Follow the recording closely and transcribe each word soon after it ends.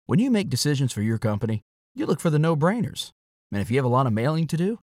When you make decisions for your company, you look for the no-brainers. And if you have a lot of mailing to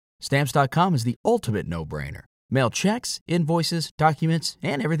do, Stamps.com is the ultimate no-brainer. Mail checks, invoices, documents,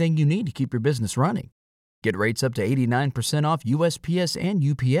 and everything you need to keep your business running. Get rates up to 89% off USPS and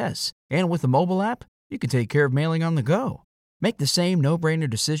UPS. And with the mobile app, you can take care of mailing on the go. Make the same no-brainer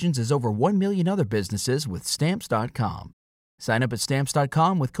decisions as over 1 million other businesses with Stamps.com. Sign up at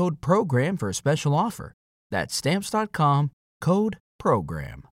Stamps.com with code PROGRAM for a special offer. That's Stamps.com, code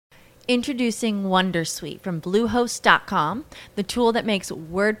PROGRAM. Introducing Wondersuite from Bluehost.com, the tool that makes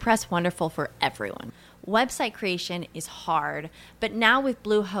WordPress wonderful for everyone. Website creation is hard, but now with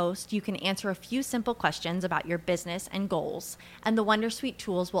Bluehost, you can answer a few simple questions about your business and goals, and the Wondersuite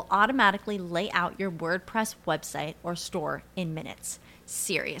tools will automatically lay out your WordPress website or store in minutes.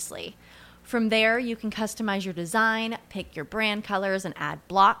 Seriously. From there, you can customize your design, pick your brand colors, and add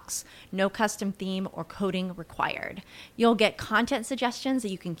blocks. No custom theme or coding required. You'll get content suggestions that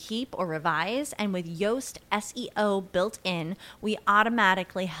you can keep or revise, and with Yoast SEO built in, we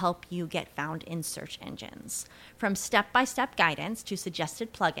automatically help you get found in search engines. From step-by-step guidance to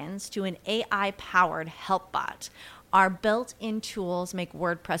suggested plugins to an AI-powered help bot, our built-in tools make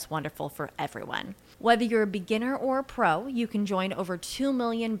WordPress wonderful for everyone. Whether you're a beginner or a pro, you can join over 2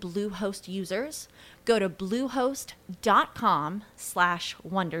 million Bluehost users. Go to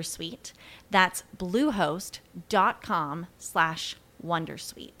bluehost.com/wondersuite. That's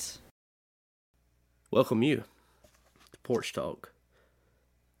bluehost.com/wondersuite. Welcome you to Porch Talk.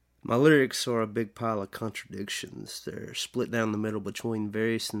 My lyrics are a big pile of contradictions. They're split down the middle between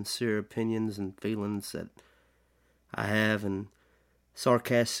very sincere opinions and feelings that I have, and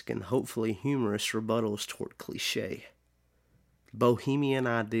sarcastic and hopefully humorous rebuttals toward cliche. Bohemian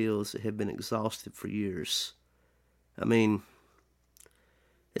ideals that have been exhausted for years. I mean,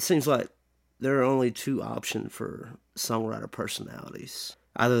 it seems like there are only two options for songwriter personalities.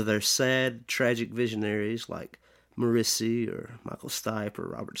 Either they're sad, tragic visionaries like Morrissey or Michael Stipe or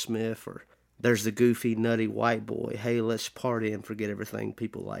Robert Smith, or there's the goofy, nutty white boy, hey, let's party and forget everything,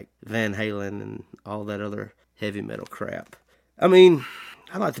 people like Van Halen and all that other heavy metal crap. I mean,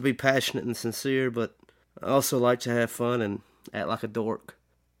 I like to be passionate and sincere, but I also like to have fun and act like a dork.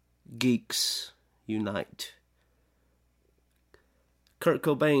 Geeks unite. Kurt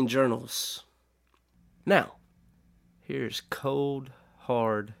Cobain Journals. Now, here's Cold,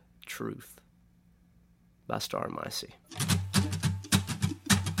 Hard Truth by Star Micey.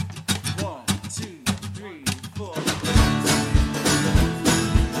 1, 2, 3, 4.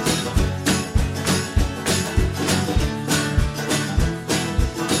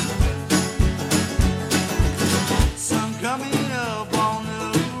 Coming up on the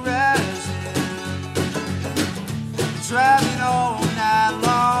horizon, driving all night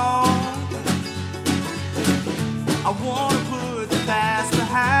long. I want to put the past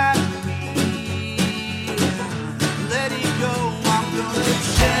behind me, let it go. I'm gonna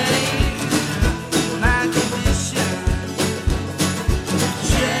change my condition,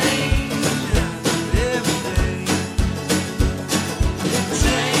 change everything,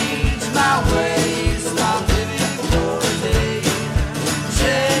 change my ways, stop living for a day,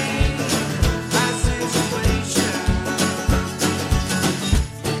 change my situation.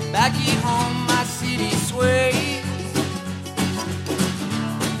 Back at home, my city sways.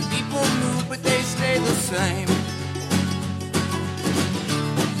 People move, but they stay the same.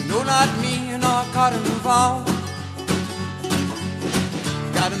 No, not me, and I gotta move on.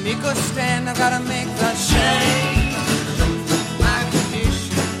 Gotta make a stand, I gotta make that change. My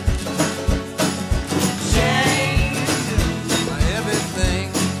condition, change my everything,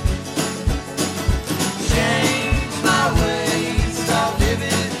 change my ways, stop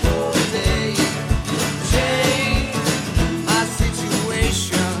living for a day, change my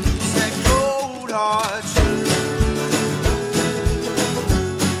situation. That cold hard truth,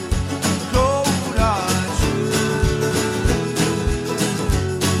 cold hard truth,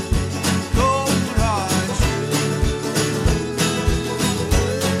 cold hard truth.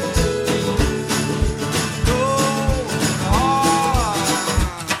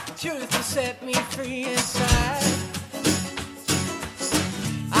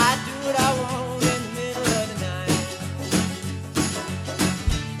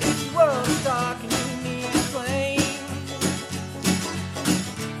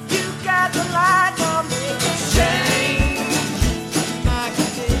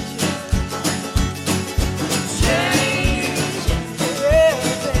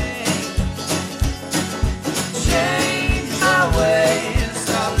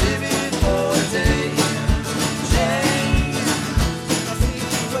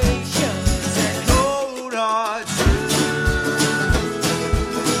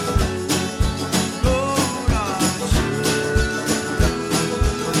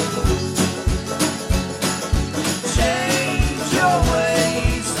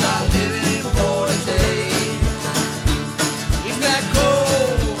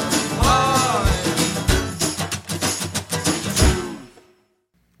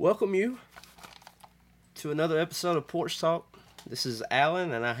 welcome you to another episode of Porch Talk. This is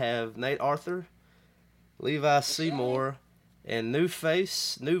Alan, and I have Nate Arthur, Levi Seymour, and new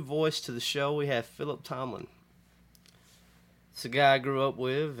face, new voice to the show. We have Philip Tomlin. It's a guy I grew up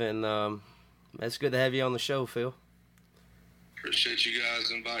with, and it's good to have you on the show, Phil. Appreciate you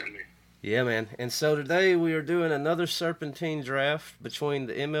guys inviting me. Yeah, man. And so today we are doing another serpentine draft between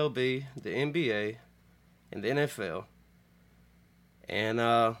the MLB, the NBA, and the NFL.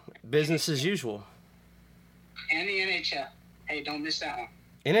 And business as usual. And the NHL. Hey, don't miss that one.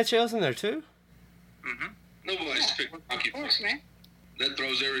 NHL's in there too? Mm-hmm. Nobody's picking hockey. Of course, man. That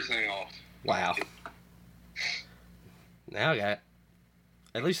throws everything off. Wow. Now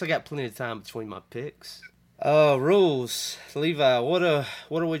at least I got plenty of time between my picks. Rules. Levi, what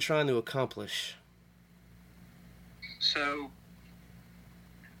are we trying to accomplish? So,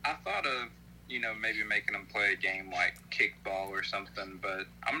 I thought of, maybe making them play a game like kickball or something, but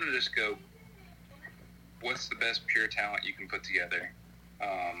I'm going to just go, what's the best pure talent you can put together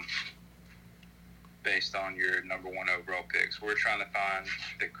based on your number one overall picks. We're trying to find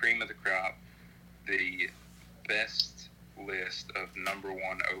the cream of the crop, the best list of number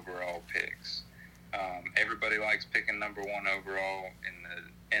one overall picks. Everybody likes picking number one overall in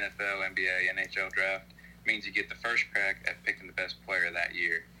the NFL, NBA, NHL draft. It means you get the first crack at picking the best player that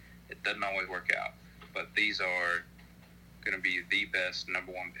year. It doesn't always work out, but these are going to be the best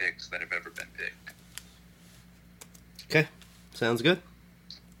number one picks that have ever been picked. Okay, sounds good.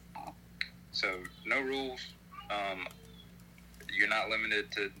 So, no rules. You're not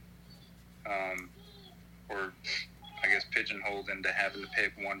limited to, or I guess pigeonholed into having to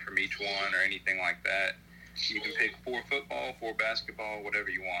pick one from each one or anything like that. You can pick 4 football, 4 basketball, whatever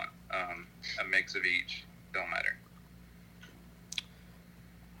you want. A mix of each. Don't matter.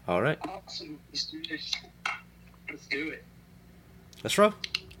 All right. Awesome. Let's do this. Let's do it. Let's roll.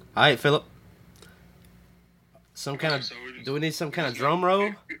 All right, Philip. Do we need some kind of drum roll? You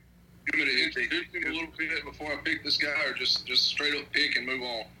want me to introduce him a little bit before I pick this guy, or just straight up pick and move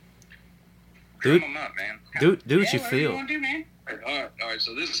on? Dude, Drum 'em up, man. do what you Whatever feel. you want to do, man. All right.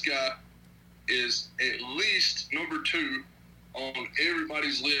 So this guy is at least number 2 on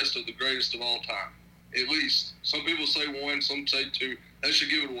everybody's list of the greatest of all time. At least. Some people say 1, some say 2. That should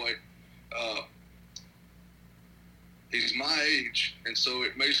give it away. He's my age, and so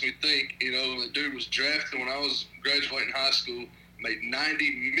it makes me think, the dude was drafted when I was graduating high school, made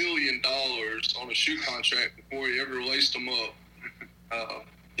 $90 million on a shoe contract before he ever laced them up.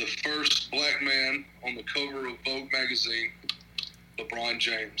 The first black man on the cover of Vogue magazine, LeBron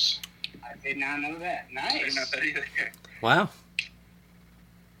James. I did not know that. I didn't know Nice. that either. Wow.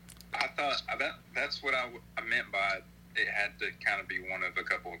 I thought that's what I meant by it had to kind of be one of a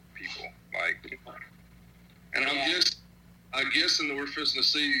couple of people. And Yeah. I'm guessing that we're fixing to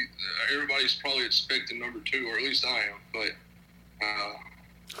see, everybody's probably expecting number 2, or at least I am. But,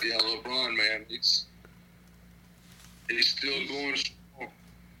 yeah, LeBron, man, he's still going strong.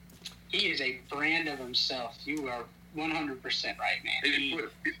 He is a brand of himself. You are 100% right, man. He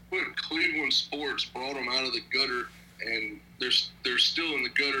put Cleveland sports, brought them out of the gutter, and they're still in the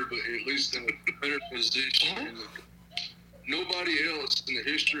gutter, but at least in a better position. Nobody else in the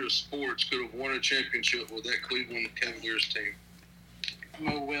history of sports could have won a championship with that Cleveland Cavaliers team.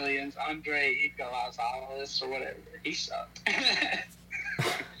 Mo Williams, Andre Iguodala, or whatever. He sucked.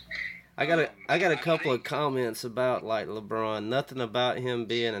 I got a couple of comments about LeBron. Nothing about him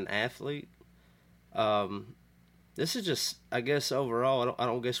being an athlete. This is just, I guess, overall. I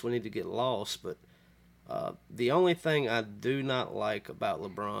don't guess we need to get lost, but the only thing I do not like about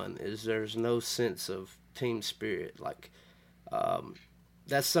LeBron is there's no sense of team spirit.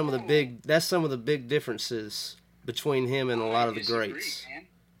 That's some of the big differences between him and a lot of the greats. Man.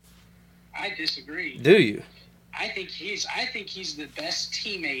 I disagree. Do you? I think he's the best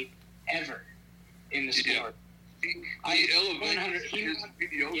teammate ever in the sport. He elevated his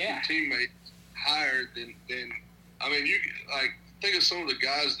mediocre teammates higher than you think of some of the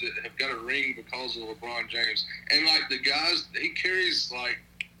guys that have got a ring because of LeBron James, and the guys he carries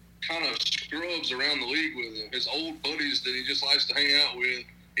kind of scrubs around the league with him. His old buddies that he just likes to hang out with,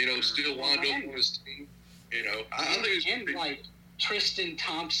 still wind up on his team. I think he's Tristan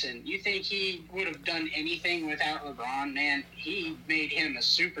Thompson. You think he would have done anything without LeBron? Man, he made him a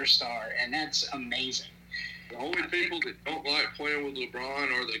superstar, and that's amazing. The only people that don't like playing with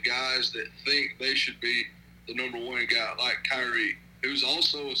LeBron are the guys that think they should be the number one guy, like Kyrie, who's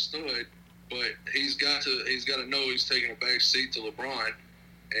also a stud, but he's got to know he's taking a back seat to LeBron.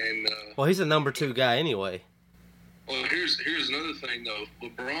 And well, he's a number 2 guy anyway. Well, here's another thing though.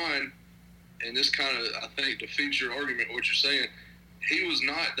 LeBron, and this kind of I think defeats your argument. What you're saying, he was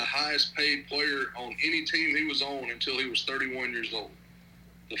not the highest paid player on any team he was on until he was 31 years old.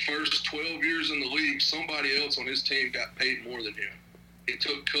 The first 12 years in the league, somebody else on his team got paid more than him. He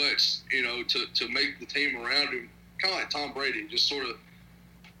took cuts, to make the team around him, kind of like Tom Brady, just sort of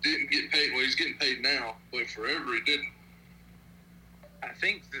didn't get paid. Well, he's getting paid now, but forever he didn't. I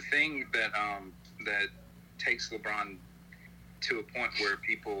think the thing that that takes LeBron to a point where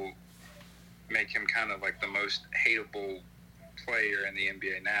people make him kind of like the most hateable player in the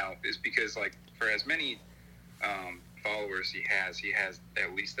NBA now is because, like, for as many followers he has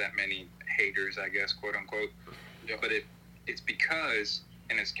at least that many haters, I guess, quote unquote. Yeah. But it's because,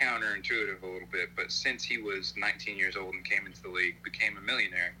 and it's counterintuitive a little bit, but since he was 19 years old and came into the league, became a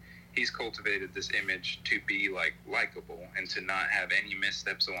millionaire, he's cultivated this image to be like likable and to not have any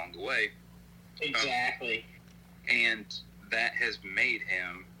missteps along the way. Exactly. And that has made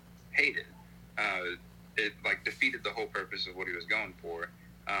him hated. It like defeated the whole purpose of what he was going for.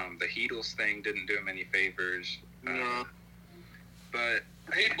 The Heatles thing didn't do him any favors. No. But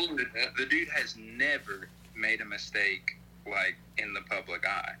the dude has never made a mistake like in the public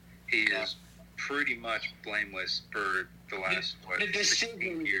eye. He is pretty much blameless for the last the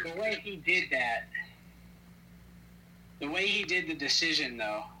decision, years. the way he did that, the way he did the decision,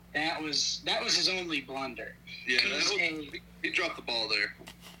 though, that was his only blunder. Yeah, he dropped the ball there.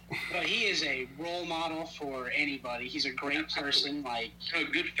 But he is a role model for anybody. He's a great person. Like, A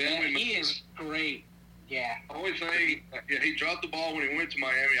good family member. he is great. Yeah. The only thing, he dropped the ball when he went to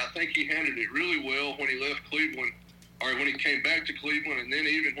Miami. I think he handled it really well when he left Cleveland, or when he came back to Cleveland, and then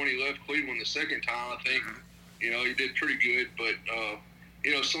even when he left Cleveland the second time, I think, he did pretty good. But,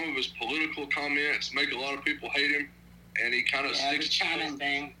 some of his political comments make a lot of people hate him, and he kind of sticks the China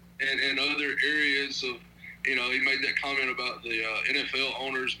thing. in other areas of, he made that comment about the NFL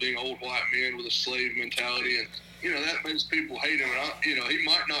owners being old white men with a slave mentality, and, that makes people hate him. And, he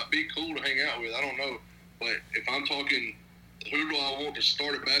might not be cool to hang out with, I don't know. But if I'm talking, who do I want to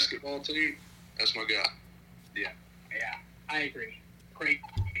start a basketball team? That's my guy. Yeah, I agree. Great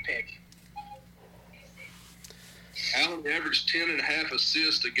pick. Allen averaged 10.5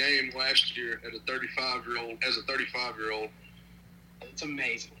 assists a game last year as a 35-year-old. It's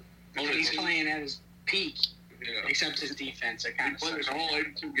amazing. Only He's two- playing at his peak, Yeah. except his defense. It He kind of played sucks. in all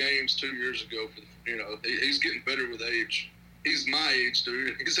 82 games 2 years ago. He's getting better with age. He's my age,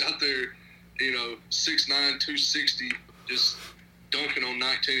 dude. He's out there, 6'9", 260, just dunking on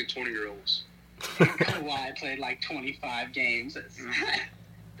 19 and 20-year-olds. Kawhi played like 25 games.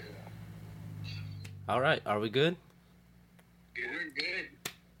 All right, are we good? We're good.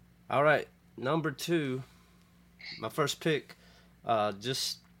 All right, number 2, my first pick,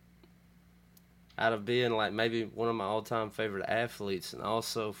 just out of being like maybe one of my all-time favorite athletes, and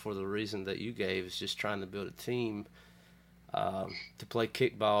also for the reason that you gave, is just trying to build a team to play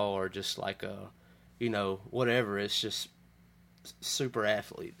kickball or just like whatever. It's just super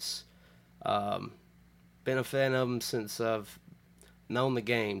athletes. Been a fan of them since I've known the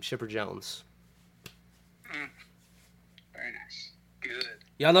game. Chipper Jones. Very nice. Good.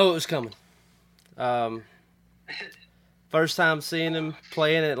 Y'all know it was coming. First time seeing him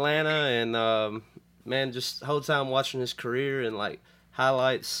play in Atlanta, and man, just whole time watching his career and like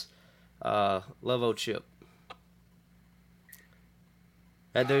highlights. Love old Chip.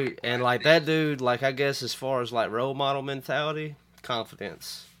 That dude, like I guess as far as like role model mentality,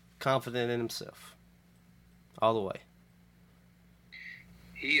 confident in himself, all the way.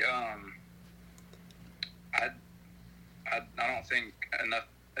 He I don't think enough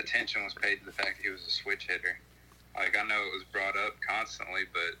attention was paid to the fact that he was a switch hitter. Like, I know it was brought up constantly,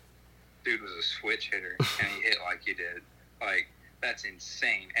 but dude was a switch hitter, and he hit like he did. Like, that's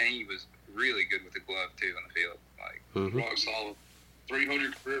insane. And he was really good with the glove, too, in the field. Like, Rock solid.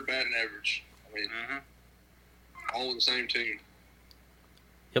 300 career batting average. I mean, all on the same team.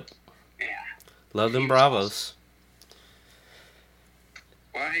 Yep. Yeah. Love them Bravos.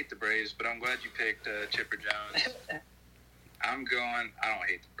 Well, I hate the Braves, but I'm glad you picked Chipper Jones. I don't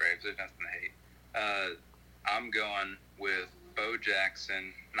hate the Braves. There's nothing to hate. I'm going with Bo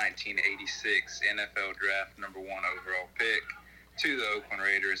Jackson, 1986 NFL Draft #1 overall pick, to the Oakland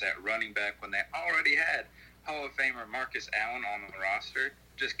Raiders at running back when they already had Hall of Famer Marcus Allen on the roster,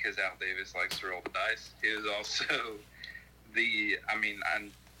 just because Al Davis likes to roll the dice. He was also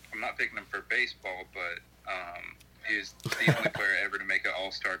I'm not picking him for baseball, but he was the only player ever to make an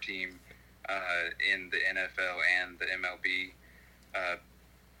all-star team in the NFL and the MLB.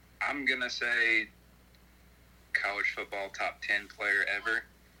 I'm going to say college football top 10 player ever.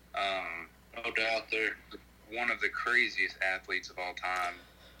 No doubt there. One of the craziest athletes of all time.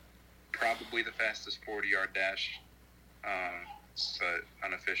 Probably the fastest 40-yard dash but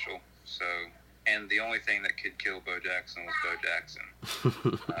unofficial. So, and the only thing that could kill Bo Jackson was Bo Jackson.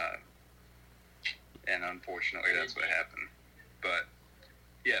 And unfortunately, that's what happened. But,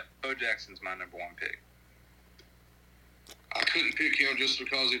 yeah, Bo Jackson's my number 1 pick. I couldn't pick him just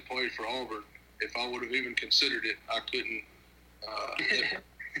because he played for Auburn. If I would have even considered it, I couldn't.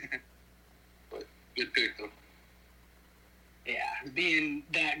 But good pick, though. Yeah, being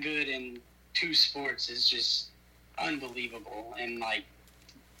that good in 2 sports is just unbelievable. And, like,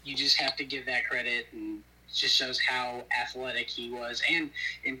 you just have to give that credit, and it just shows how athletic he was and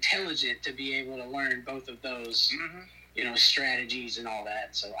intelligent to be able to learn both of those, strategies and all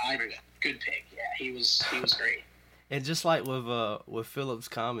that. So, good pick. Yeah, he was great. And just like with Philip's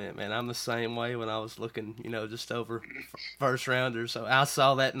comment, man, I'm the same way when I was looking, just over first rounders. So I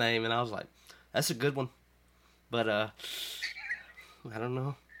saw that name and I was like, that's a good one. But I don't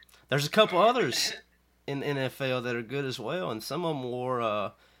know. There's a couple others in NFL that are good as well, and some of them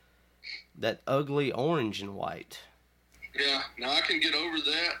wore that ugly orange and white. Yeah, now I can get over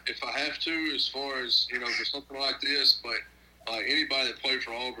that if I have to, as far as, for something like this, but anybody that played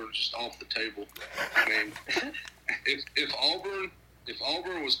for Auburn is just off the table. I mean, if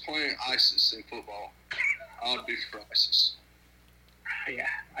Auburn was playing ISIS in football, I would be for ISIS. Yeah,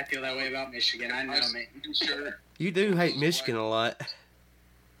 I feel that way about Michigan. I know, man. Sure. You do hate Michigan a lot.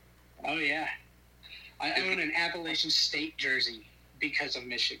 Oh, yeah. I own an Appalachian State jersey because of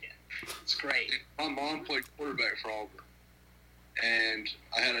Michigan. It's great. My mom played quarterback for Auburn. And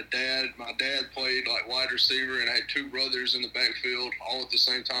I had a dad. My dad played like wide receiver, and I had 2 brothers in the backfield all at the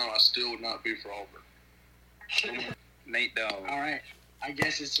same time. I still would not be for Auburn. Nate Dogg. All right. I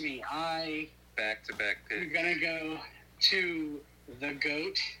guess it's me. Back-to-back I'm pick. going to go to the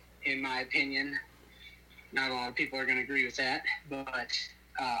GOAT, in my opinion. Not a lot of people are going to agree with that, but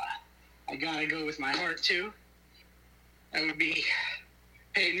I got to go with my heart, too. That would be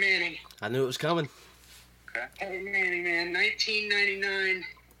Peyton Manning. I knew it was coming. Okay. Peyton Manning, man. 1999,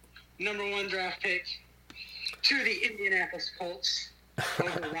 number 1 draft pick to the Indianapolis Colts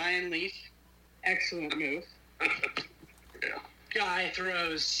over Ryan Leaf. Excellent move. Yeah. Guy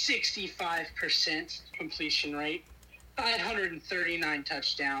throws 65% completion rate, 539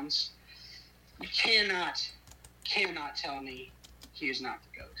 touchdowns. You cannot tell me he is not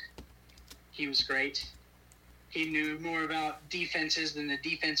the GOAT. He was great. He knew more about defenses than the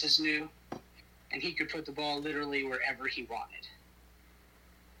defenses knew, and he could put the ball literally wherever he wanted.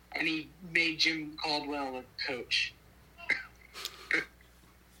 And he made Jim Caldwell a coach.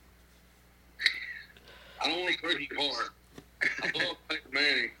 I don't want to break your heart. I love Peyton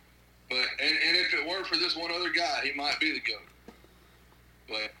Manning, but and if it weren't for this one other guy, he might be the GOAT.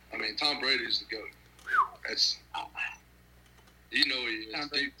 But I mean, Tom Brady's the GOAT. That's he is. Tom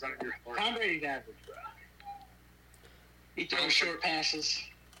Brady's Deep down in your heart. Tom Brady's average, bro. He throws short passes,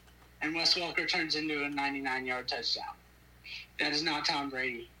 and Wes Welker turns into a 99-yard touchdown. That is not Tom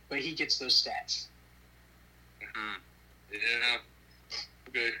Brady, but he gets those stats. Yeah.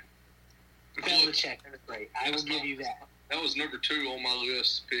 Okay. Belichick is great. I will give you that. That was number 2 on my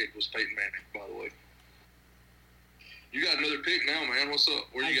list. Pick was Peyton Manning, by the way. You got another pick now, man. What's up?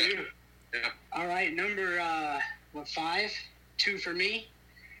 Where you I got? do. Yeah. All right, number 5, 2 for me.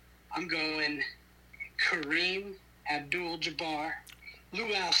 I'm going Kareem Abdul-Jabbar,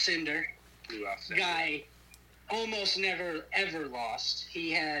 Lou Alcindor. Guy almost never ever lost.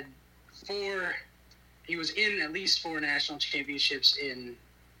 He had 4. He was in at least 4 national championships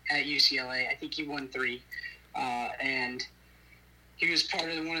at UCLA. I think he won 3, and he was part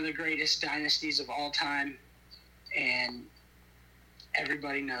of one of the greatest dynasties of all time. And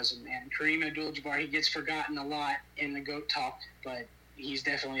everybody knows him, man. Kareem Abdul-Jabbar, he gets forgotten a lot in the GOAT talk, but he's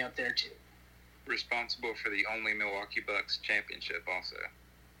definitely up there, too. Responsible for the only Milwaukee Bucks championship also.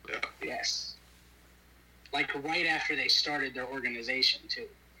 Yeah. Yes. Like right after they started their organization, too.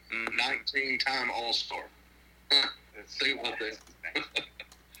 19-time All-Star. Think about that.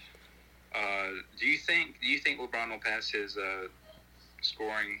 Do you think LeBron will pass his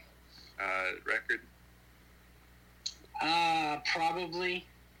scoring record? Probably.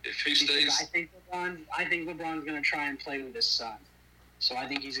 If he Because stays, I think LeBron's going to try and play with his son. So I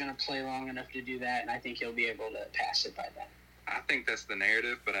think he's going to play long enough to do that, and I think he'll be able to pass it by then. I think that's the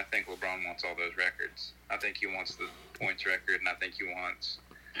narrative, but I think LeBron wants all those records. I think he wants the points record, and I think he wants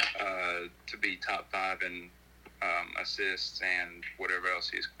to be top 5 in assists and whatever else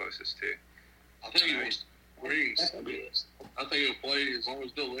he's closest to. I think he wants rings. I think he'll play as long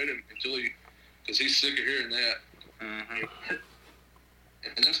as they'll let him because he's sick of hearing that. Mm-hmm.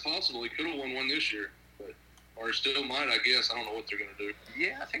 And that's possible. He could have won one this year, or still might, I guess. I don't know what they're going to do.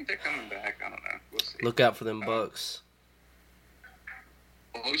 Yeah, I think they're coming back. I don't know. We'll see. Look out for them Bucks.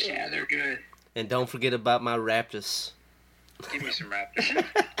 Close. Yeah, they're good. And don't forget about my Raptors. Give me some Raptors.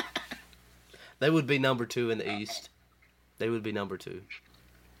 They would be number 2 in the East. They would be number 2.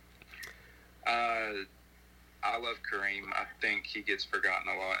 I love Kareem. I think he gets forgotten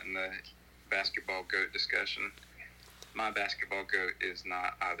a lot in the basketball GOAT discussion. My basketball GOAT is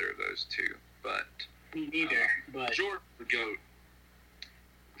not either of those two, but Me neither, but Jordan the GOAT.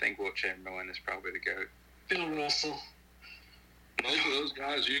 I think Wilt Chamberlain is probably the GOAT. Bill Russell. Both of those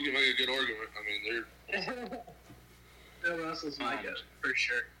guys, you can make a good argument. I mean, they're Bill Russell's my goat, for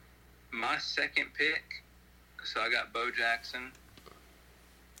sure. My second pick, so I got Bo Jackson.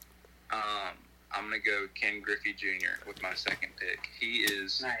 I'm going to go Ken Griffey Jr. with my second pick. He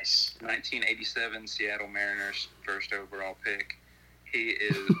is Nice. 1987 Seattle Mariners first overall pick. He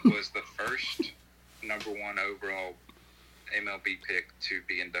was the first number 1 overall MLB pick to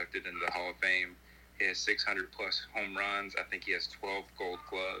be inducted into the Hall of Fame. He has 600 plus home runs. I think he has 12 gold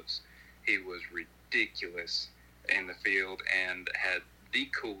gloves. He was ridiculous in the field and had the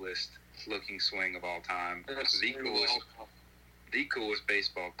coolest looking swing of all time. The coolest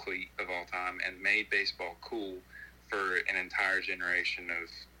baseball cleat of all time, and made baseball cool for an entire generation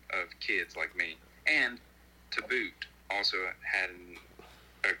of kids like me. And to boot, also had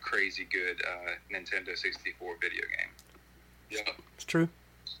a crazy good Nintendo 64 video game. yeah, It's true.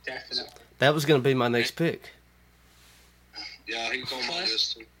 Definitely. That was going to be my next pick. yeah, he's on my Plus-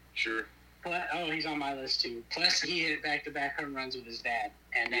 list for sure. Oh, he's on my list too. Plus, he hit back-to-back home runs with his dad,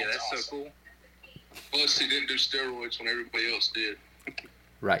 and that's, Yeah, that's awesome. so cool. Plus, he didn't do steroids when everybody else did.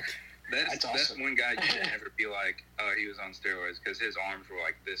 Right. That's awesome. one guy you can never be like, oh, he was on steroids, because his arms were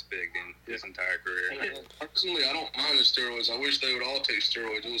like this big in his entire career. Personally, I don't mind the steroids. I wish they would all take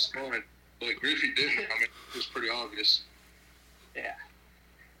steroids. It was fun. But Griffey didn't. I mean, it was pretty obvious. Yeah.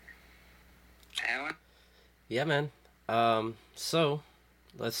 Alan? Yeah, man. So,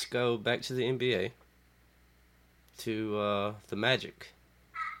 let's go back to the NBA. To the Magic.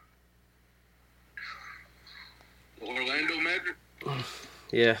 The Orlando Magic.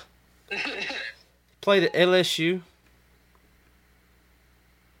 Yeah. Played at LSU.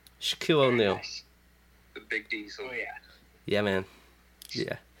 Shaquille O'Neal. Nice. The big diesel. Oh, yeah. Yeah, man.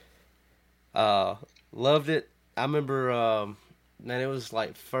 Yeah. Loved it. I remember, man, it was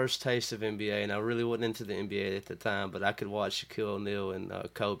like first taste of NBA, and I really wasn't into the NBA at the time, but I could watch Shaquille O'Neal and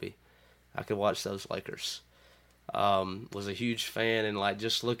Kobe. I could watch those Lakers. Was a huge fan, and like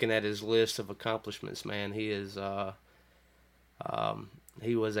just looking at his list of accomplishments, man, he is,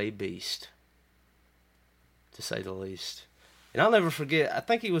 he was a beast, to say the least. And I'll never forget, I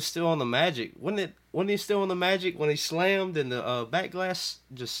think he was still on the Magic. Wasn't he still on the Magic when he slammed and the back glass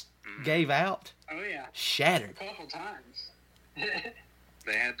just gave out? Oh, yeah. Shattered. A couple times.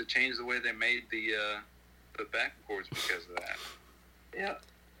 They had to change the way they made the backboards because of that. Yep.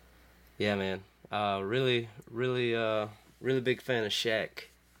 Yeah, man. Really big fan of Shaq.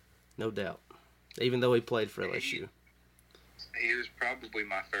 No doubt. Even though he played for LSU. He was probably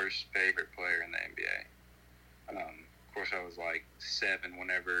my first favorite player in the NBA. Of course, I was like 7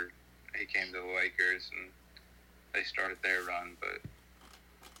 whenever he came to the Lakers and they started their run. But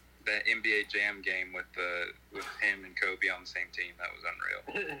that NBA Jam game with him and Kobe on the same team, that was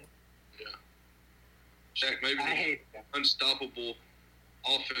unreal. Shaq, maybe I the hate that. unstoppable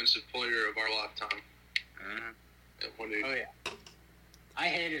offensive player of our lifetime. Mhm. When he, Oh, yeah. I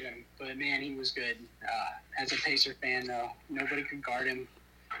hated him, but, man, he was good. As a Pacer fan, though, nobody could guard him.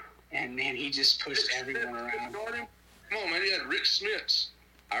 And, man, he just pushed everyone around. Come on, man. He had Rick Smits.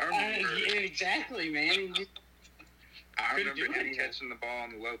 I remember. Yeah, exactly, man. I couldn't remember do him anything. catching the ball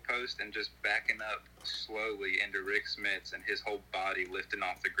on the low post and just backing up slowly into Rick Smits and his whole body lifting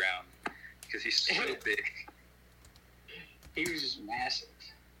off the ground because he's so big. He was just massive.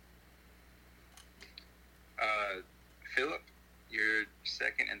 Philip, your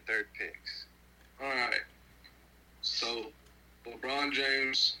second and third picks. All right. So, LeBron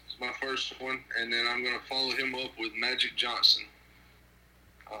James is my first one, and then I'm going to follow him up with Magic Johnson.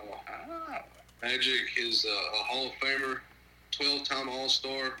 Magic is a Hall of Famer, 12-time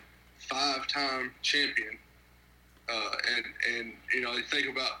All-Star, 5-time champion. And you know, you think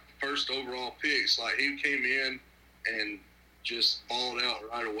about first overall picks, like he came in and just balled out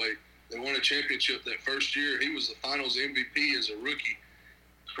right away. They won a championship that first year. He was the finals MVP as a rookie.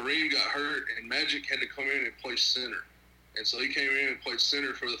 Kareem got hurt, and Magic had to come in and play center. And so he came in and played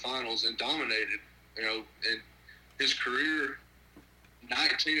center for the finals and dominated. You know, and his career,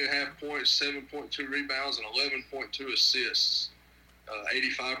 19.5 points, 7.2 rebounds, and 11.2 assists.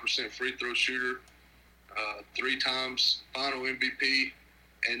 85% free throw shooter, 3 times final MVP,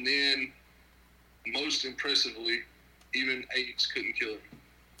 and then most impressively, even AIDS couldn't kill him.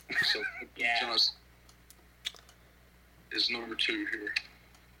 So Johnson is number 2 here.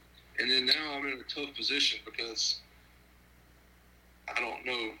 And then now I'm in a tough position because I don't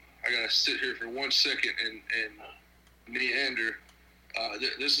know. I got to sit here for 1 second and meander.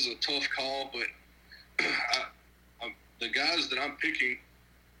 This is a tough call, but the guys that I'm picking.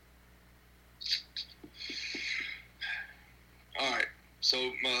 All right.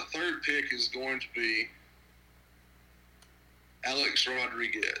 So my third pick is going to be Alex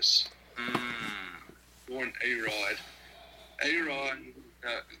Rodriguez. Born A-Rod. A-Rod.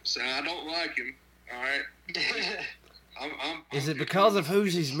 So I don't like him. All right. Is it because of who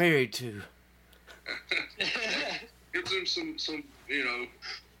he's married to? Gives him some,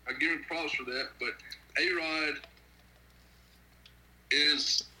 I give him props for that. But A-Rod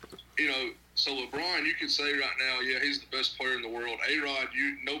is, so LeBron, you can say right now, yeah, he's the best player in the world. A-Rod,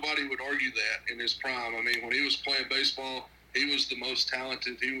 nobody would argue that in his prime. I mean, when he was playing baseball, he was the most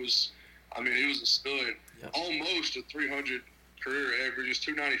talented. He was a stud. Yep. Almost a 300 career averages,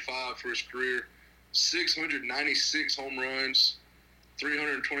 295 for his career, 696 home runs,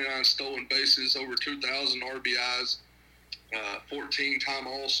 329 stolen bases, over 2,000 RBIs, 14-time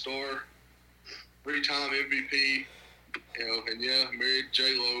All-Star, 3-time MVP, and married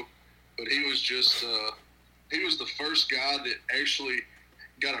J-Lo. But he was just, he was the first guy that actually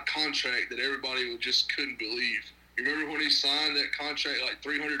got a contract that everybody just couldn't believe. You remember when he signed that contract, like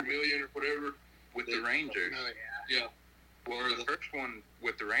 $300 million or whatever? With the Rangers. Oh, yeah. Well, the first one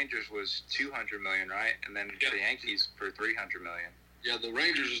with the Rangers was $200 million, right? And then the Yankees for $300 million. Yeah, the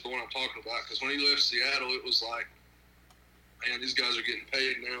Rangers is the one I'm talking about, because when he left Seattle, it was like, man, these guys are getting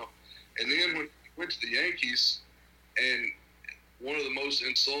paid now. And then when he went to the Yankees, and one of the most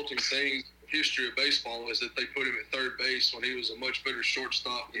insulting things in the history of baseball is that they put him at third base when he was a much better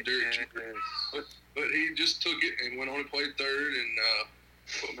shortstop than Derek Jeter. But he just took it and went on and played third. And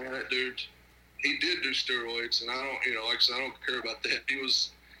but man, that dude, he did do steroids, and I don't, like I said, I don't care about that. He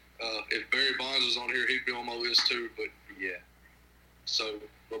was, if Barry Bonds was on here, he'd be on my list too. But yeah, so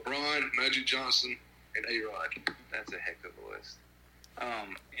LeBron, Magic Johnson, and A-Rod. That's a heck of a list.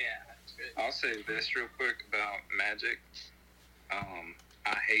 That's good. I'll say this real quick about Magic.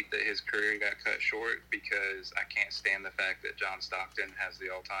 I hate that his career got cut short because I can't stand the fact that John Stockton has the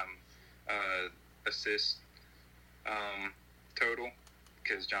all-time assist total,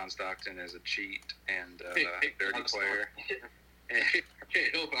 because John Stockton is a cheat and dirty player. I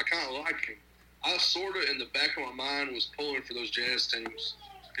can't help it. I kind of like him. I sort of, in the back of my mind, was pulling for those Jazz teams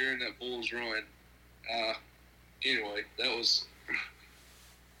during that Bulls run. Anyway, that was...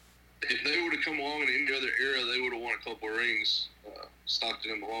 If they would have come along in any other era, they would have won a couple of rings.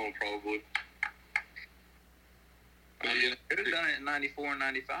 Stockton and Malone, probably. But yeah, could have done it in 94 and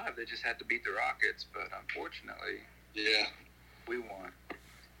 95. They just had to beat the Rockets, but unfortunately, yeah, we won.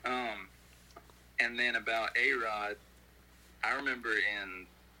 And then about A-Rod, I remember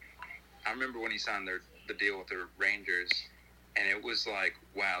when he signed the deal with the Rangers, and it was like,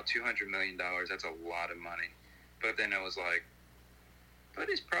 wow, $200 million, that's a lot of money. But then it was like, but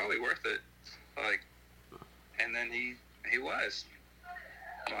he's probably worth it. Like, and then he was.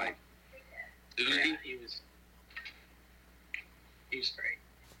 Like, yeah, he was great.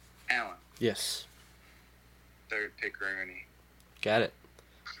 Alan. Yes. Third pick Rooney. Got it.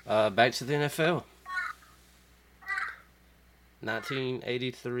 Back to the NFL.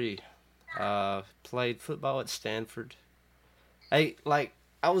 1983. Played football at Stanford. Hey,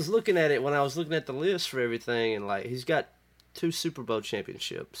 I was looking at it when I was looking at the list for everything, and he's got 2 Super Bowl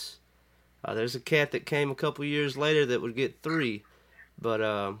championships. There's a cat that came a couple years later that would get 3, but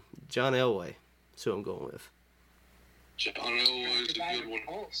John Elway. That's who I'm going with. John Elway is a good one.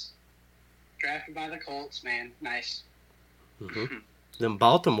 Colts. Drafted by the Colts, man. Nice. Mm-hmm. Them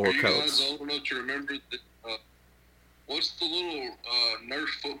Baltimore Are you Colts. guys old enough to remember that? What's the little Nerf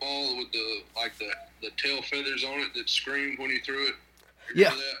football with the tail feathers on it that screamed when you threw it? You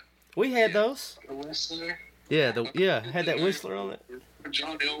remember that? We had those. The Whistler. Yeah, had that Whistler on it.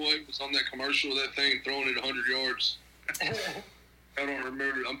 John Elway was on that commercial of that thing throwing it 100 yards. I don't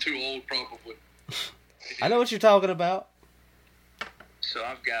remember. I'm too old, probably. I know what you're talking about. So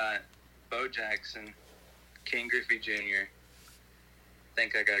I've got Bo Jackson, King Griffey Jr.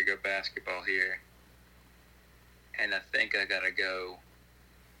 Think I gotta go basketball here. And I think I gotta go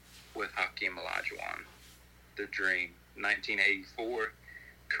with Hakeem Olajuwon. The Dream. 1984.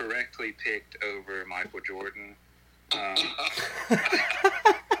 Correctly picked over Michael Jordan.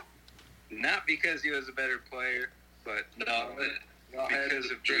 Not because he was a better player, but because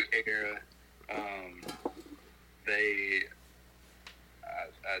of the era.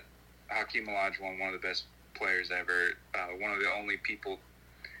 Hakeem Olajuwon, one of the best players ever. One of the only people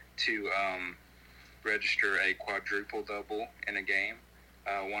to register a quadruple double in a game.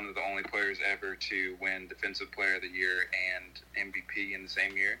 One of the only players ever to win Defensive Player of the Year and MVP in the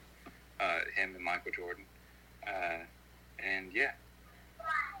same year. Him and Michael Jordan. And yeah,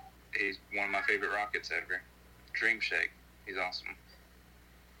 he's one of my favorite Rockets ever. Dream Shake. He's awesome.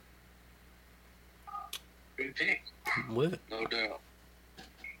 Good pick. I'm with it. No doubt.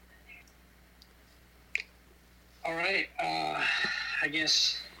 All right. I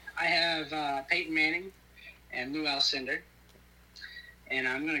guess I have Peyton Manning and Lou Alcindor. And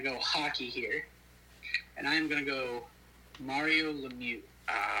I'm going to go hockey here. And I'm going to go Mario Lemieux.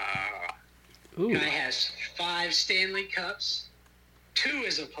 Ooh. Guy has 5 Stanley Cups, 2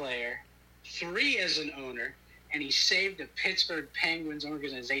 as a player, 3 as an owner, and he saved the Pittsburgh Penguins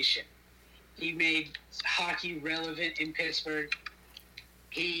organization. He made hockey relevant in Pittsburgh.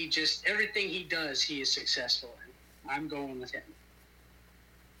 He just, everything he does, he is successful in. I'm going with him.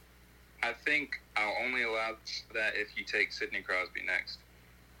 I think I'll only allow that if you take Sidney Crosby next.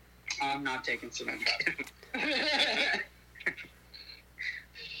 I'm not taking Sidney Crosby.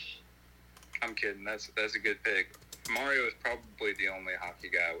 I'm kidding. That's a good pick. Mario is probably the only hockey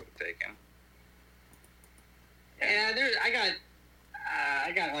guy I would have taken. Yeah, I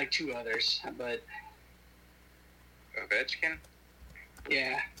got like 2 others, but Ovechkin?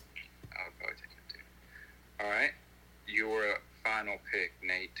 yeah. I'll probably take him too. All right. Your final pick,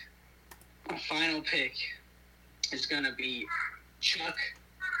 Nate. My final pick is going to be Chuck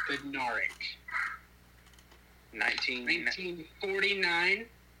Bednarik. 1949.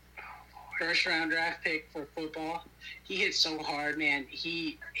 First round draft pick for football. He hit so hard, man.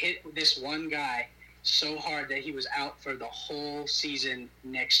 He hit this one guy so hard that he was out for the whole season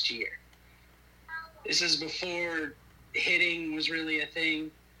next year. This is before hitting was really a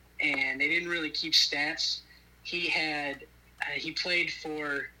thing, and they didn't really keep stats. He played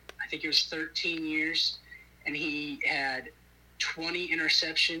for, I think it was 13 years, and he had 20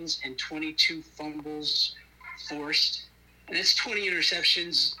 interceptions and 22 fumbles forced. And that's 20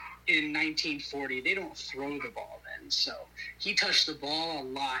 interceptions in 1940. They don't throw the ball then. So he touched the ball a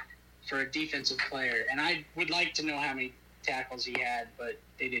lot for a defensive player. And I would like to know how many tackles he had, but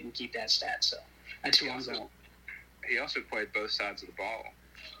they didn't keep that stat. So that's who I'm going. He also played both sides of the ball.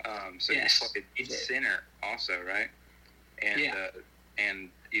 So Yes, he he played did. center also, right? And Yeah.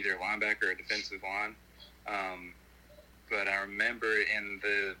 And either linebacker or defensive line. But I remember in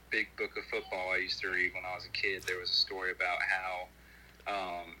the big book of football I used to read when I was a kid, there was a story about how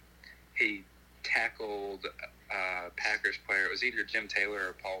he tackled Packers player. It was either Jim Taylor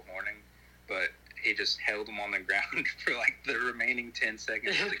or Paul Hornung, but he just held him on the ground for like the remaining 10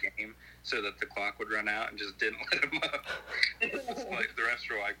 seconds of the game so that the clock would run out and just didn't let him up. Like the refs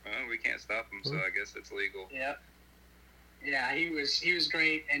were like, oh, we can't stop him, so I guess it's legal. Yeah. Yeah, he was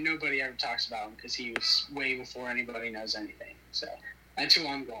great, and nobody ever talks about him because he was way before anybody knows anything. So that's who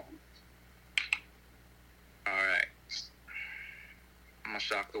I'm going. All right. I'm going to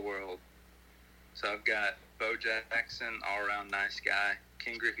shock the world. So I've got Bo Jackson, all-around nice guy.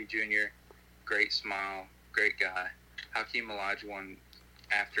 Ken Griffey Jr., great smile, great guy. Hakeem Olajuwon,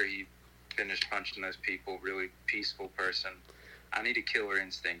 after he finished punching those people, really peaceful person. I need a killer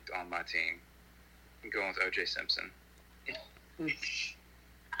instinct on my team. I'm going with O.J. Simpson.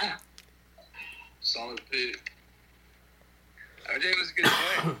 Solid pick. O.J. was a good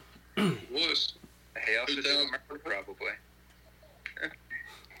player. Was. He also did murder, probably.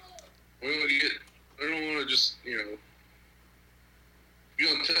 We don't want to just, if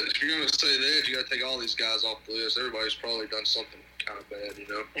you're gonna say that, you got to take all these guys off the list. Everybody's probably done something kind of bad,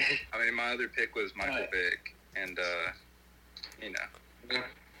 I mean, my other pick was Michael Vick, and Yeah.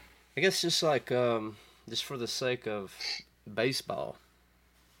 I guess just like just for the sake of baseball,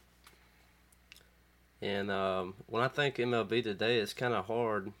 and when I think MLB today, it's kind of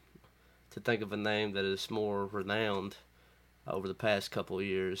hard to think of a name that is more renowned over the past couple of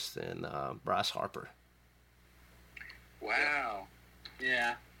years than Bryce Harper. wow.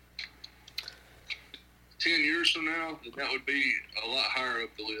 Yeah. 10 years from now, that would be a lot higher up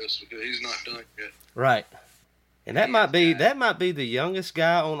the list because he's not done yet. Right, and that might be the youngest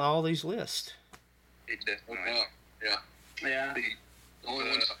guy on all these lists. He No definitely. doubt. Yeah. Yeah. The only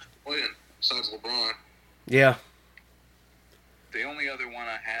one playing besides LeBron. Yeah, The only other one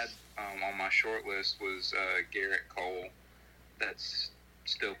I had on my short list was Garrett Cole. That's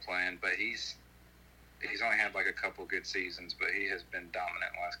still playing, but he's only had like a couple good seasons, but he has been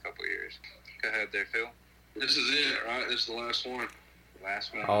dominant the last couple of years. Go ahead there, Phil. This is it, right? This is the last one.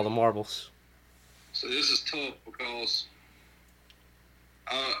 Last one. all the marbles. So this is tough because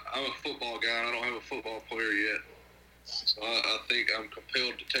I'm a football guy and I don't have a football player yet. So I think I'm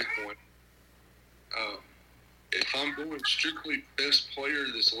compelled to take one. If I'm going strictly best player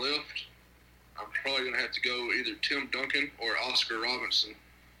that's left, I'm probably going to have to go either Tim Duncan or Oscar Robertson.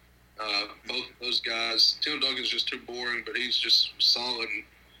 Both of those guys. Tim Duncan's just too boring, but he's just solid. And,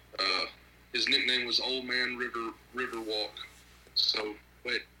 his nickname was Old Man Riverwalk. So,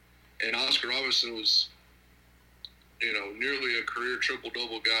 and Oscar Robertson was, nearly a career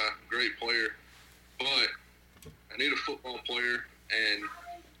triple-double guy, great player. But I need a football player, and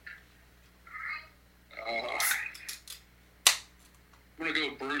I'm going to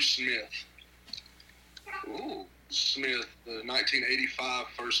go Bruce Smith. Ooh, Smith, the 1985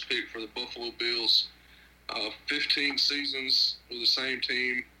 first pick for the Buffalo Bills. 15 seasons with the same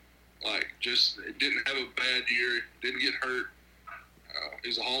team. It didn't have a bad year. Didn't get hurt.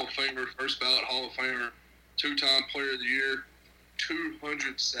 He's a Hall of Famer, first ballot Hall of Famer, 2-time Player of the Year,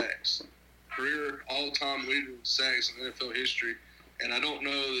 200 sacks. Career all-time leader in sacks in NFL history. And I don't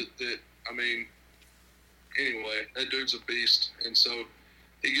know anyway, that dude's a beast. And so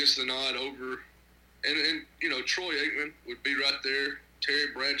he gets the nod over. And Troy Aikman would be right there.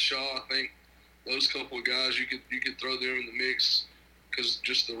 Terry Bradshaw, I think those couple of guys, you could throw them in the mix because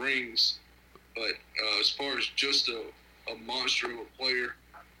just the rings. But as far as just a monster of a player,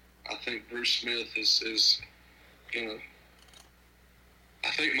 I think Bruce Smith is I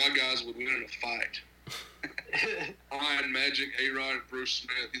think my guys would win in a fight. Iron Magic, A-Rod, and Bruce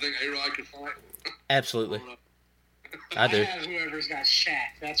Smith. You think A-Rod could fight? Absolutely. I do. I have whoever's got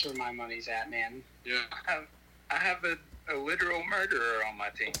Shaq. That's where my money's at, man. Yeah. I have a literal murderer on my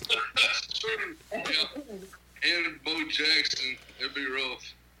team. Yeah. And Bo Jackson. It'd be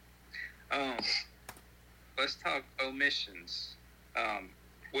rough. Let's talk omissions.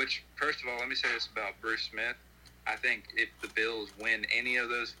 Which, first of all, let me say this about Bruce Smith. I think if the Bills win any of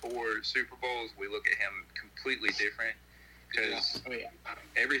those 4 Super Bowls, we look at him completely different. Because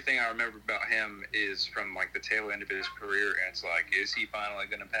everything I remember about him is from, the tail end of his career, and it's is he finally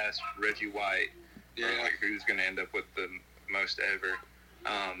going to pass Reggie White? Yeah. Or, who's going to end up with the most ever?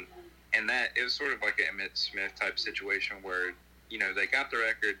 And that, it was sort of like an Emmitt Smith type situation where, they got the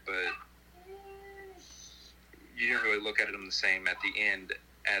record, but you didn't really look at him the same at the end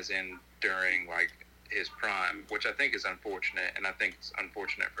as in during, his prime, which I think is unfortunate, and I think it's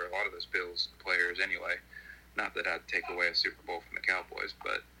unfortunate for a lot of those Bills players anyway. Not that I'd take away a Super Bowl from the Cowboys,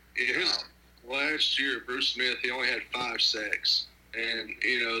 but his last year, Bruce Smith, he only had 5 sacks, and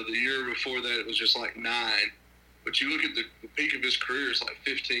the year before that it was just 9. But you look at the peak of his career, it's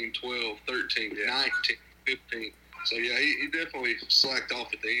 15, 12, 13, 19, 15. So yeah, he definitely slacked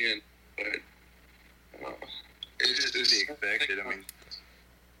off at the end, but it's to be expected.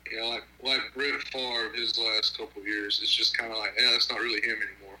 Like Brett Favre, his last couple of years, it's just kind of that's not really him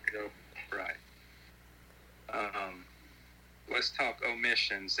anymore, Right. Let's talk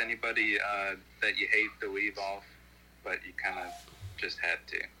omissions. Anybody that you hate to leave off, but you kind of just had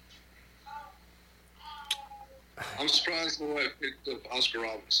to? I'm surprised the way I picked up Oscar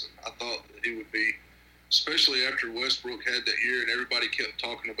Robertson. I thought that he would be, especially after Westbrook had that year and everybody kept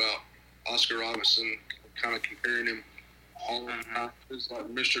talking about Oscar Robertson, kind of comparing him all the time. It was like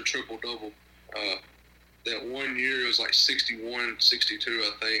Mr. Triple-Double. That one year, it was 61, 62,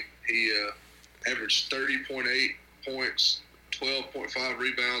 I think. He averaged 30.8 points, 12.5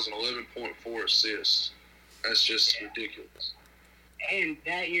 rebounds, and 11.4 assists. That's just ridiculous. And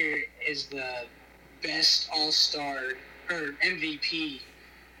that year is the best All-Star or MVP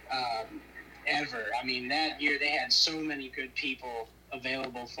ever. That year they had so many good people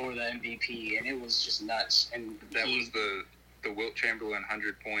available for the MVP, and it was just nuts. And that was the Wilt Chamberlain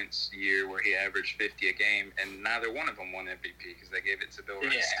 100 points year where he averaged 50 a game, and neither one of them won MVP because they gave it to Bill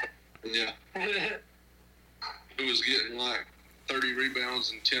Russell. Yeah. He was getting 30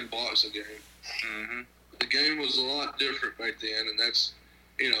 rebounds and 10 blocks a game. Mm-hmm. The game was a lot different back then, and that's,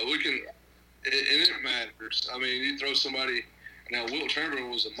 we can, and it matters. You throw somebody, now Wilt Chamberlain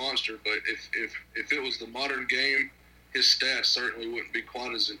was a monster, but if it was the modern game, his stats certainly wouldn't be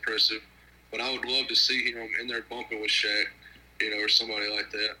quite as impressive. But I would love to see him in there bumping with Shaq, or somebody like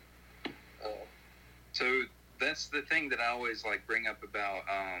that. So that's the thing that I always bring up about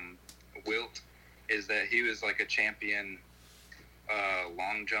Wilt, is that he was a champion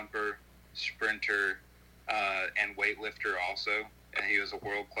long jumper, sprinter, and weightlifter also, and he was a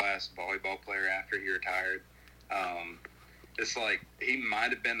world-class volleyball player after he retired. It's he might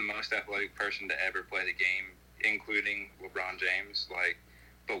have been the most athletic person to ever play the game, including LeBron James,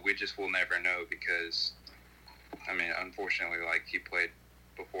 but we just will never know because, unfortunately, he played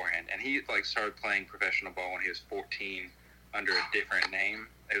beforehand, and he started playing professional ball when he was 14 under a different name.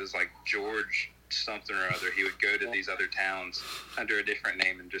 It was George something or other. He would go to these other towns under a different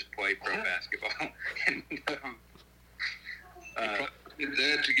name and just play pro basketball. And, he did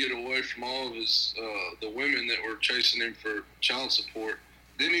that to get away from all of his the women that were chasing him for child support.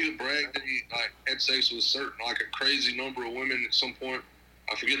 Didn't he brag that he had sex with a crazy number of women at some point?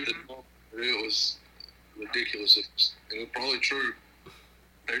 I forget the number, but it was ridiculous. It was probably true.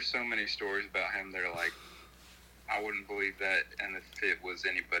 There's so many stories about him that are like, I wouldn't believe that, and if it was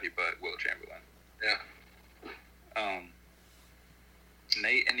anybody but Will Chamberlain. Yeah.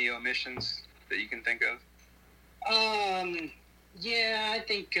 Nate, any omissions that you can think of? Yeah, I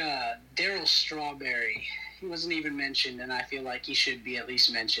think Darryl Strawberry. He wasn't even mentioned, and I feel like he should be at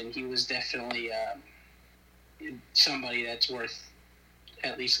least mentioned. He was definitely somebody that's worth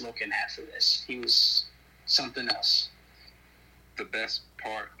at least looking at for this. He was something else. The best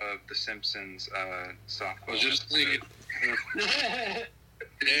part of The Simpsons softball. I was just thinking,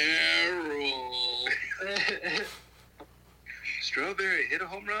 Darryl. Strawberry hit a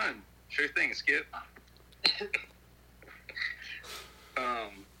home run. Sure thing, Skip.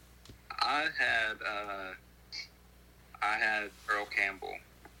 I had Earl Campbell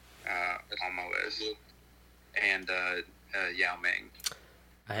on my list, and Yao Ming.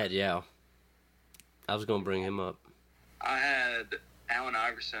 I had Yao. I was going to bring him up. I had Allen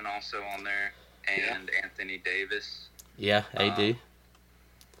Iverson also on there, and Anthony Davis. Yeah, AD. I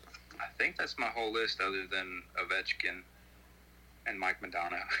think that's my whole list other than Ovechkin and Mike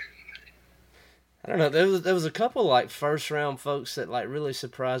Madonna. I don't know. There was a couple like first round folks that like really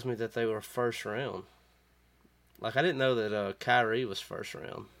surprised me that they were first round. Like I didn't know that Kyrie was first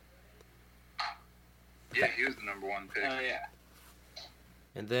round. Yeah, he was the number one pick. Oh, yeah.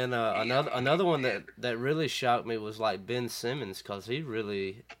 And then another one that really shocked me was like Ben Simmons because he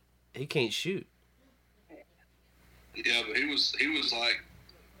can't shoot. Yeah, but he was like,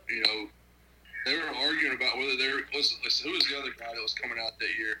 they were arguing about whether who was the other guy that was coming out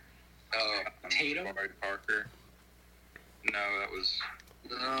that year. Tatum? Parker. No, it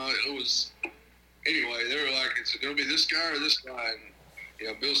was. Anyway, they were like, it's going to be this guy or this guy.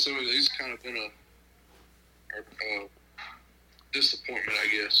 And, Bill Simmons, he's kind of been a disappointment, I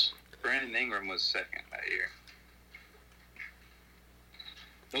guess. Brandon Ingram was second that year.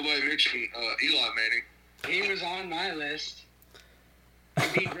 Nobody mentioned Eli Manning. He was on my list.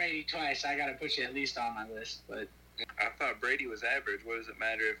 He beat Brady twice. I got to put you at least on my list, but. I thought Brady was average. What does it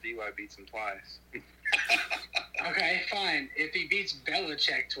matter if Eli beats him twice? Okay, fine. If he beats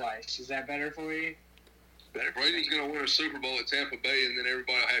Belichick twice, is that better for you? Brady's going to win a Super Bowl at Tampa Bay, and then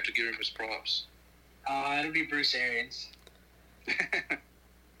everybody will have to give him his props. It'll be Bruce Arians.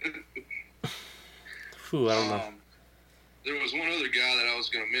 Ooh, I don't know. There was one other guy that I was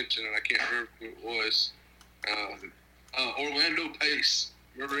going to mention, and I can't remember who it was. Orlando Pace.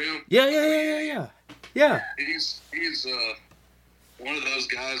 Remember him? Yeah. He's one of those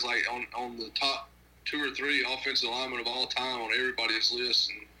guys like on the top 2 or 3 offensive linemen of all time on everybody's list,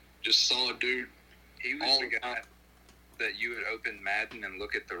 and just solid dude. He was the guy that you would open Madden and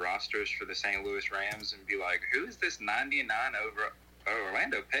look at the rosters for the St. Louis Rams and be like, who is this 99 over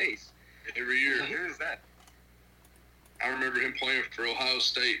Orlando Pace? Every year. Who is that? I remember him playing for Ohio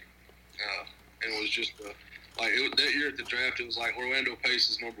State, and it was just that year at the draft, it was like Orlando Pace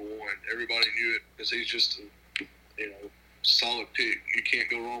is number 1. Everybody knew it because he's just a solid pick. You can't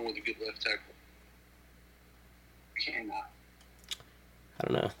go wrong with a good left tackle. Cannot. I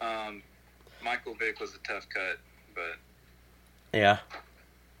don't know. Michael Vick was a tough cut, but yeah.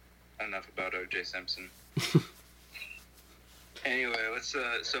 Enough about O.J. Simpson. Anyway, let's.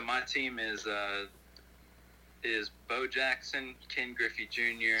 So my team is Bo Jackson, Ken Griffey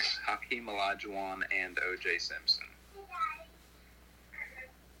Jr., Hakeem Olajuwon, and O.J. Simpson.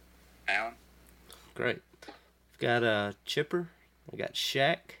 Alan? Great. I've got Chipper. I got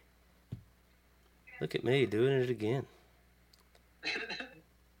Shaq. Look at me doing it again.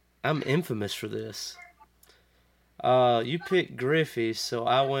 I'm infamous for this. You picked Griffey, so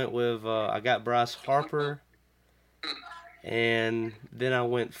I went with I got Bryce Harper, and then I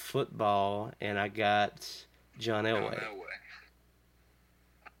went football, and I got John Elway.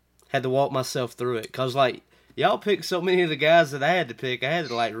 Had to walk myself through it, cause like y'all picked so many of the guys that I had to pick, I had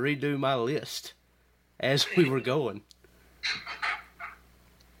to like redo my list as we were going.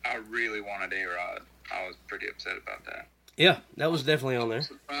 I really wanted A-Rod. I was pretty upset about that. Yeah, that was definitely on there. I was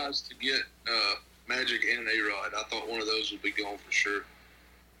surprised to get Magic and A-Rod. I thought one of those would be gone for sure.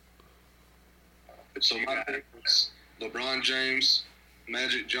 So my pick was LeBron James,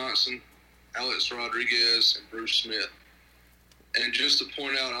 Magic Johnson, Alex Rodriguez, and Bruce Smith. And just to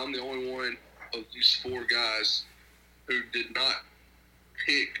point out, I'm the only one of these 4 guys who did not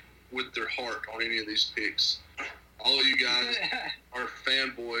pick with their heart on any of these picks. All of you guys are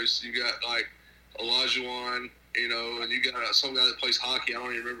fanboys. You got like Olajuwon, you know, and you got some guy that plays hockey. I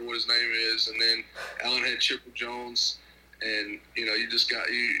don't even remember what his name is. And then Alan had Chipper Jones, and you know, you just got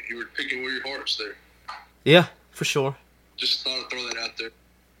you were picking with your hearts there. Yeah, for sure. Just thought I'd throw that out there.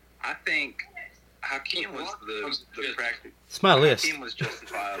 I think Hakeem was the practice. It's my list. Hakeem was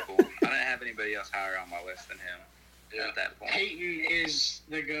justifiable. I didn't have anybody else higher on my list than him at that point. Peyton is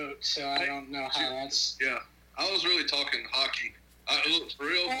the GOAT, so I don't know how that's... Yeah, I was really talking hockey. Look, for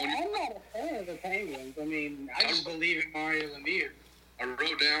real. I'm not a fan of the Penguins. I mean, I just believe in Mario Lemieux. I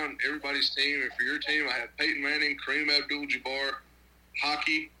wrote down everybody's team, and for your team, I had Peyton Manning, Kareem Abdul-Jabbar,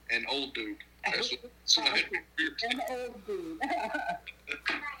 hockey, and old dude. That's what I had for your team. An old dude.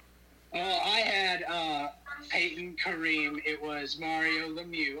 Well, I had Peyton, Kareem. It was Mario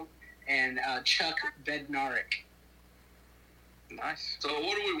Lemieux and Chuck Bednarik. Nice. So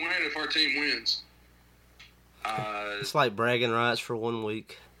what do we win if our team wins? It's like bragging rights for 1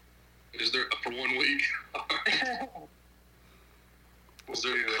 week. Is there for 1 week? Was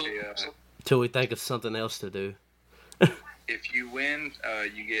there Till we think of something else to do. If you win,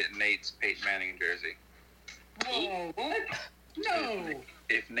 you get Nate's Peyton Manning jersey. Oh, what? No.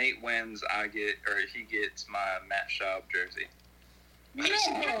 If Nate wins, he gets my Matt Schaub jersey.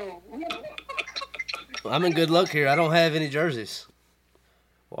 No. Well, I'm in good luck here. I don't have any jerseys.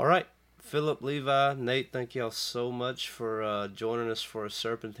 All right. Philip, Levi, Nate, thank y'all so much for joining us for a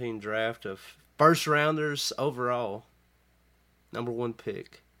Serpentine draft of first rounders overall. Number 1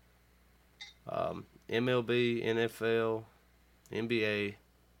 pick. MLB, NFL, NBA,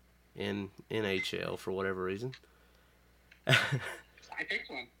 and NHL for whatever reason. I picked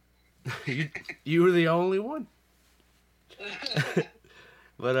one. You were the only one.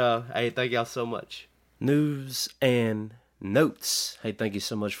 But, hey, thank y'all so much. News and notes. Hey, thank you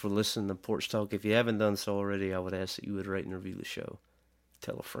so much for listening to Porch Talk. If you haven't done so already, I would ask that you would rate and review the show.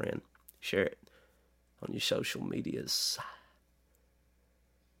 Tell a friend. Share it on your social medias.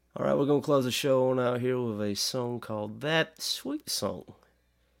 All right, we're going to close the show on out here with a song called That Sweet Song.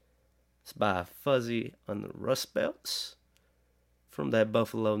 It's by Fuzzy on the Rust Belts from that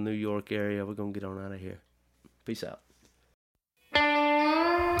Buffalo, New York area. We're going to get on out of here. Peace out.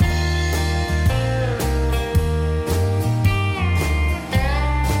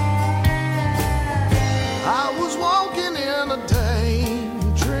 I was walking in a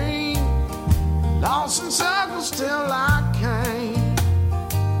daydream, lost in circles till I came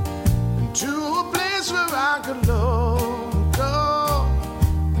into a place where I could look up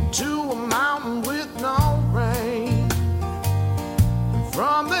into a mountain with no rain. And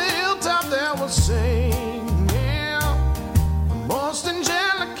from the hilltop there was singing the most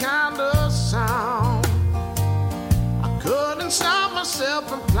angelic kind of sound. I couldn't stop myself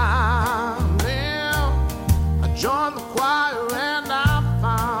from climbing. I joined the choir and I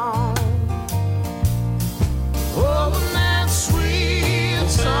found and that sweet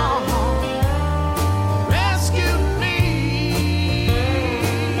song rescued me.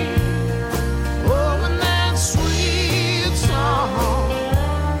 And that sweet song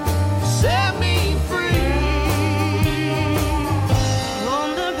set me free. On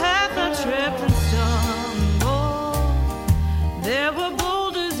the path I tripped and stumbled, there were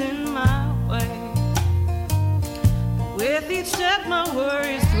boulders in my way. With each step my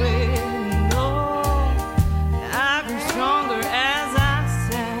worries dwindled, I grew stronger as I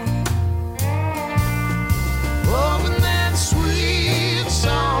sang. And that sweet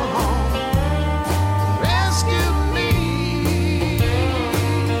song rescued me.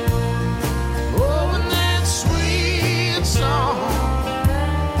 And that sweet song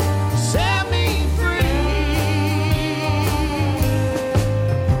set me free.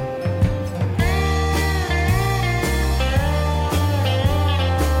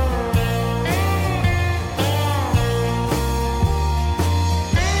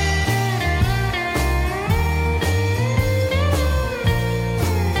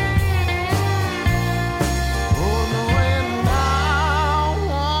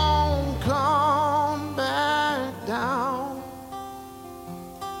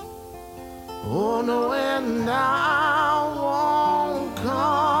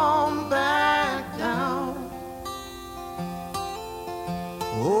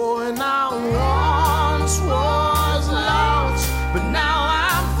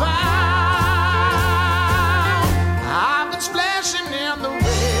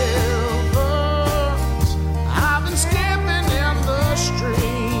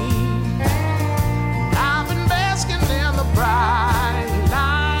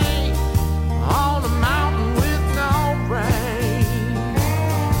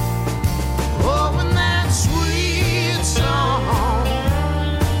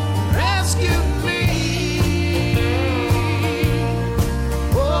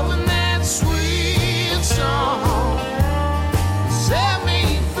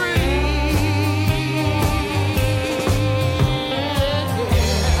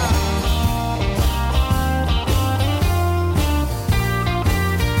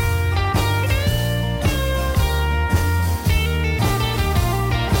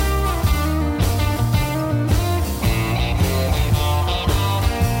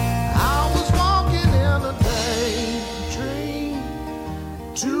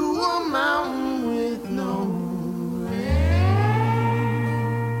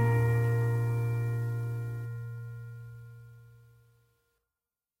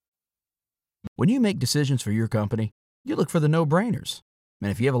 When you make decisions for your company, you look for the no-brainers.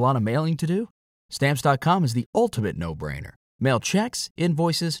 And if you have a lot of mailing to do, Stamps.com is the ultimate no-brainer. Mail checks,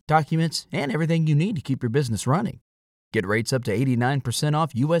 invoices, documents, and everything you need to keep your business running. Get rates up to 89%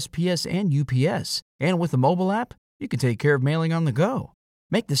 off USPS and UPS. And with the mobile app, you can take care of mailing on the go.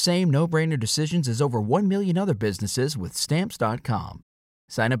 Make the same no-brainer decisions as over 1 million other businesses with Stamps.com.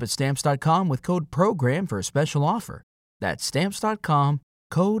 Sign up at Stamps.com with code PROGRAM for a special offer. That's Stamps.com,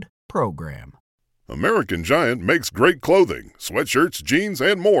 code PROGRAM. American Giant makes great clothing, sweatshirts, jeans,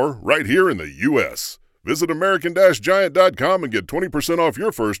 and more right here in the U.S. Visit American-Giant.com and get 20% off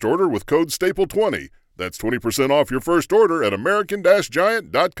your first order with code STAPLE20. That's 20% off your first order at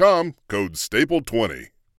American-Giant.com, code STAPLE20.